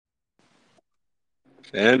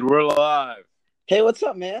And we're live. Hey, what's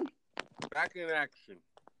up, man? Back in action.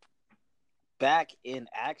 Back in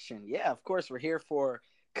action. Yeah, of course, we're here for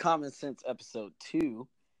Common Sense episode 2.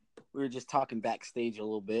 We were just talking backstage a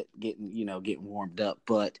little bit, getting warmed up.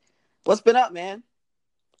 But what's been up, man?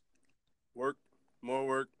 Work, more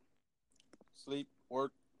work, sleep,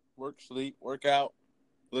 work, sleep, work out.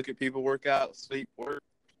 Look at people work out, sleep, work.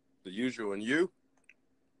 The usual. And you?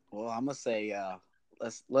 Well, I'm gonna say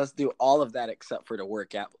let's do all of that except for the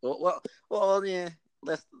workout. Well, yeah.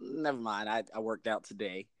 Let's never mind. I worked out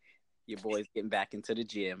today. Your boy's getting back into the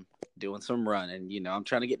gym, doing some running. I'm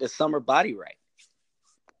trying to get this summer body right.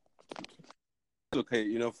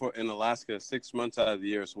 Okay, for in Alaska, 6 months out of the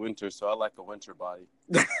year is winter, so I like a winter body.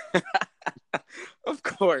 Of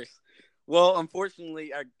course. Well,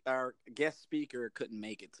 unfortunately, our guest speaker couldn't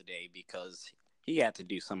make it today because he had to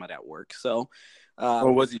do some of that work. So,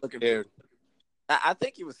 Or was he scared? I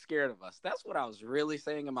think he was scared of us. That's what I was really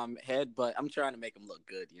saying in my head, but I'm trying to make him look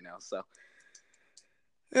good, So,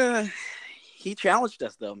 he challenged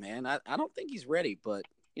us, though, man. I don't think he's ready, but,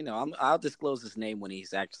 I'll disclose his name when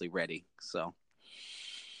he's actually ready. So,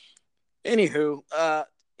 anywho, I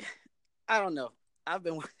don't know. I've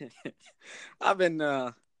been I've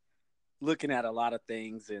been looking at a lot of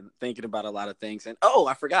things and thinking about a lot of things. And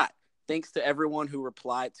I forgot. Thanks to everyone who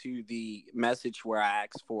replied to the message where I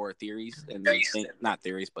asked for theories and not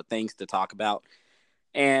theories, but things to talk about.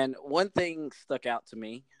 And one thing stuck out to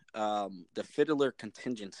me, the Fiddler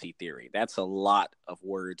contingency theory. That's a lot of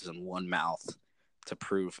words in one mouth to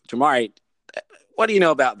prove. Jamari, what do you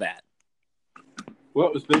know about that?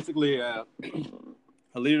 Well, it's basically a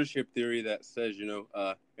leadership theory that says,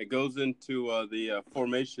 it goes into the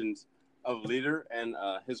formations of a leader and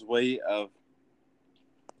his way of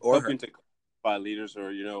helping to by leaders,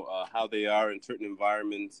 or how they are in certain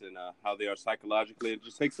environments and how they are psychologically. It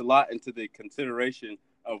just takes a lot into the consideration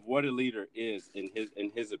of what a leader is in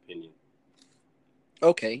his opinion.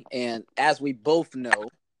 Okay, and as we both know,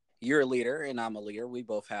 you're a leader and I'm a leader. We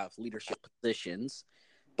both have leadership positions.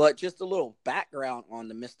 But just a little background on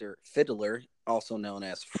the Mr. Fiddler, also known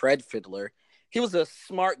as Fred Fiddler. He was a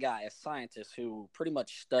smart guy, a scientist who pretty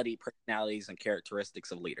much studied personalities and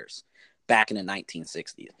characteristics of leaders back in the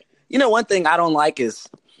 1960s. One thing I don't like is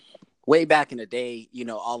way back in the day,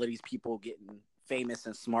 all of these people getting famous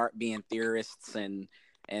and smart, being theorists and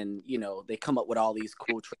they come up with all these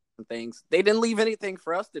cool tricks and things. They didn't leave anything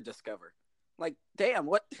for us to discover. Like, damn,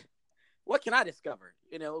 what can I discover?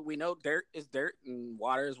 We know dirt is dirt and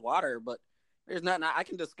water is water, but there's nothing I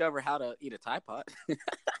can discover how to eat a Tide Pod.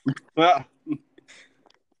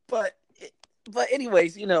 But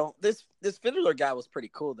anyways, this Fiddler guy was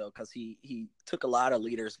pretty cool though, because he took a lot of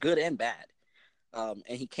leaders, good and bad, and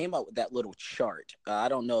he came up with that little chart. I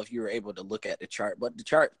don't know if you were able to look at the chart, but the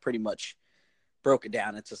chart pretty much broke it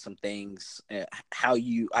down into some things, how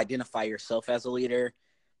you identify yourself as a leader,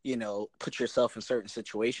 put yourself in certain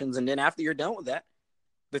situations, and then after you're done with that,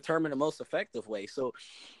 determine the most effective way. So,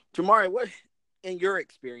 Jamari, what in your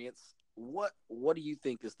experience, what do you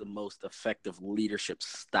think is the most effective leadership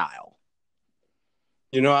style?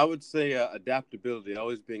 I would say adaptability,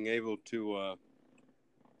 always being able to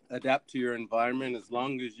adapt to your environment, as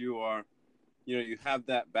long as you are, you have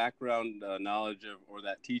that background knowledge of, or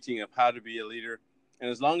that teaching of how to be a leader. And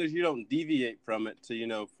as long as you don't deviate from it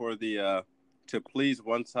to, for the, to please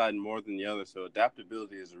one side more than the other. So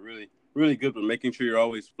adaptability is a really, really good one, making sure you're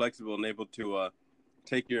always flexible and able to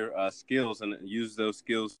take your skills and use those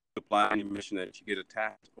skills to apply any mission that you get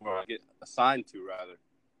attacked or get assigned to, rather.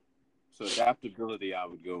 So adaptability, I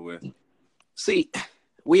would go with. See,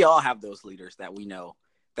 we all have those leaders that we know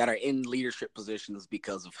that are in leadership positions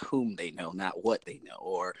because of whom they know, not what they know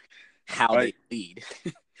or how they lead.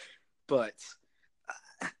 But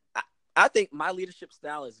I think my leadership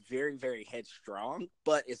style is very, very headstrong,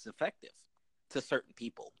 but it's effective to certain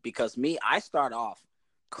people. Because I start off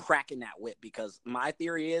cracking that whip, because my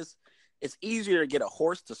theory is it's easier to get a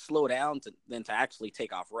horse to slow down than to actually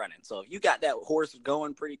take off running. So if you got that horse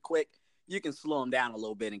going pretty quick, you can slow them down a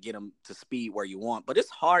little bit and get them to speed where you want. But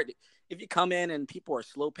it's hard if you come in and people are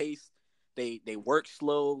slow paced. They work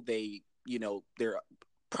slow. Their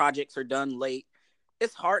projects are done late.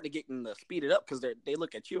 It's hard to get them to speed it up, because they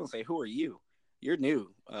look at you and say, "Who are you? You're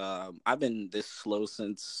new. I've been this slow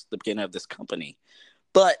since the beginning of this company."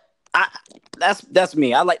 But that's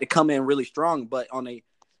me. I like to come in really strong. But on a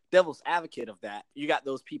devil's advocate of that, you got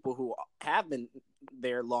those people who have been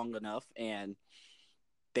there long enough and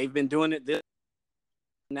they've been doing it.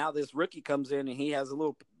 Now this rookie comes in and he has a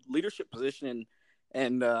little leadership position,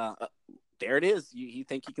 and there it is. You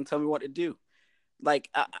think you can tell me what to do? Like,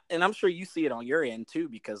 and I'm sure you see it on your end too,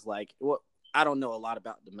 because like, I don't know a lot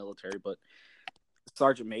about the military, but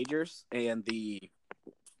sergeant majors and the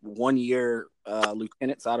 1 year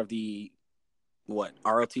lieutenants out of the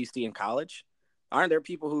ROTC in college. Aren't there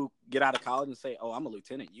people who get out of college and say, "Oh, I'm a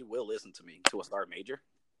lieutenant. You will listen to me," to a sergeant major?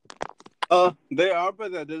 They are,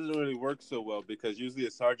 but that doesn't really work so well because usually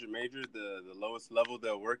a sergeant major, the lowest level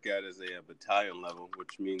they'll work at is a battalion level,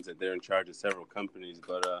 which means that they're in charge of several companies.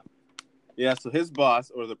 But yeah, so his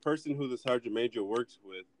boss or the person who the sergeant major works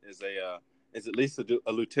with is at least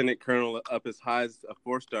a lieutenant colonel up as high as a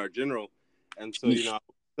 4-star general, and so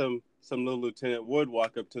some little lieutenant would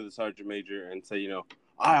walk up to the sergeant major and say,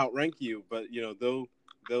 I outrank you, but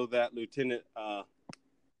though that lieutenant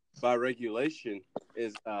by regulation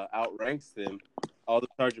is outranks them, all the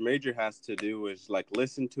sergeant major has to do is like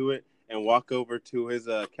listen to it and walk over to his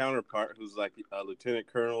counterpart, who's like a lieutenant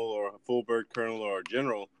colonel or a full bird colonel or a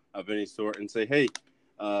general of any sort, and say, "Hey,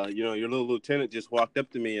 your little lieutenant just walked up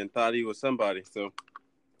to me and thought he was somebody." So,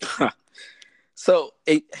 so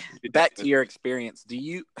back to your experience,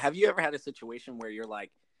 have you ever had a situation where you're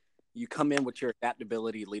like, you come in with your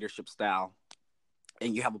adaptability leadership style,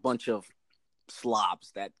 and you have a bunch of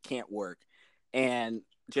slobs that can't work, and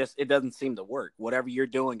just it doesn't seem to work. Whatever you're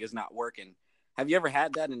doing is not working. Have you ever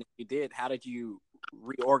had that? And if you did, how did you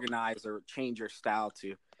reorganize or change your style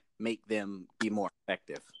to make them be more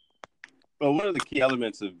effective? Well, one of the key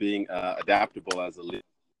elements of being adaptable as a leader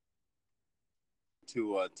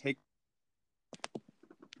to take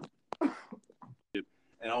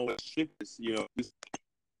and always shift this,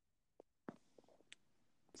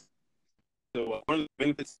 So one of the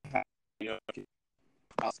benefits,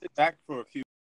 I'll sit back for a few